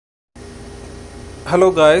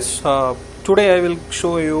Hello guys, today I will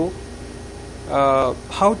show you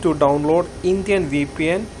how to download Indian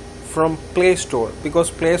VPN from Play Store,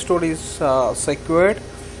 because Play Store is secured,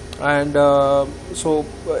 and so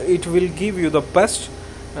it will give you the best.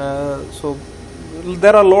 So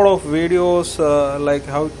there are a lot of videos like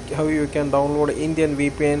how you can download Indian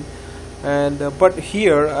VPN, and but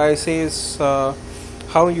here I says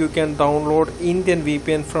how you can download Indian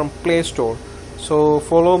VPN from Play Store. So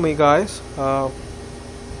follow me guys.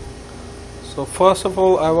 So first of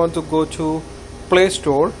all, I want to go to Play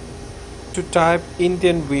Store to type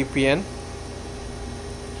Indian VPN.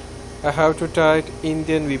 I have to type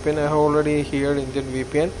Indian VPN. I have already here Indian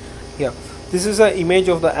VPN. Yeah, this is an image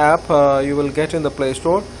of the app you will get in the Play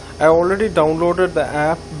Store. I already downloaded the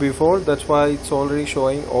app before, that's why it's already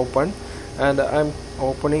showing open, and I'm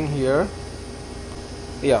opening here.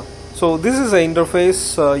 Yeah, so this is the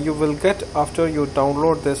interface you will get after you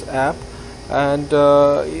download this app. And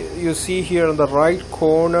you see here in the right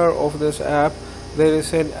corner of this app there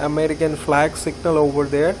is an American flag signal over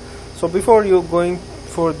there. So before you going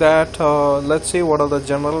for that, let's see what are the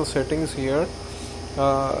general settings here.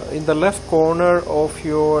 In the left corner of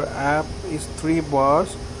your app is 3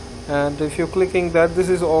 bars, and if you're clicking that, this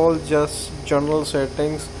is all just general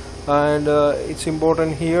settings. And it's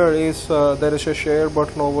important here is there is a share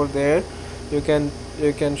button over there. You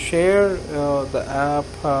can share the app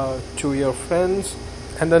to your friends.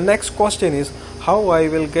 And the next question is how I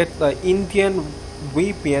will get the Indian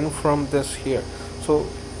VPN from this here. So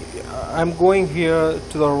I'm going here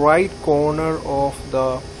to the right corner of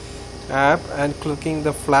the app and clicking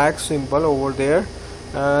the flag symbol over there,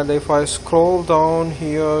 and if I scroll down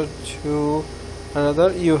here to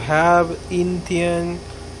another, you have Indian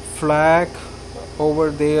flag over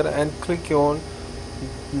there, and click on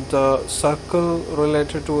the circle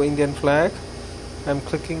related to Indian flag. I'm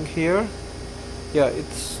clicking here. Yeah,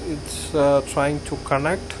 it's trying to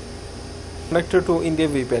connected to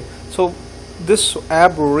Indian VPN. So this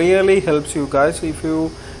app really helps you guys if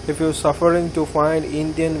you're suffering to find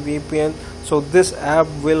Indian VPN. So this app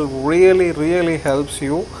will really helps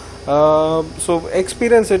you. So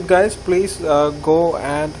experience it guys. Please go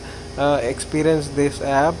and experience this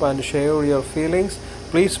app and share your feelings.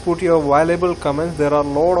 Please put your valuable comments. There are a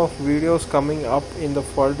lot of videos coming up in the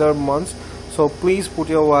further months, so please put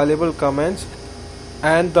your valuable comments.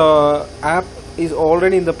 And the app is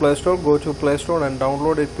already in the Play Store. Go to Play Store and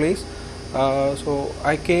download it please. So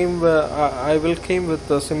I will came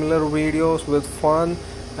with similar videos with fun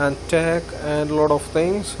and tech and a lot of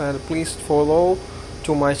things, and please follow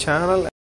to my channel.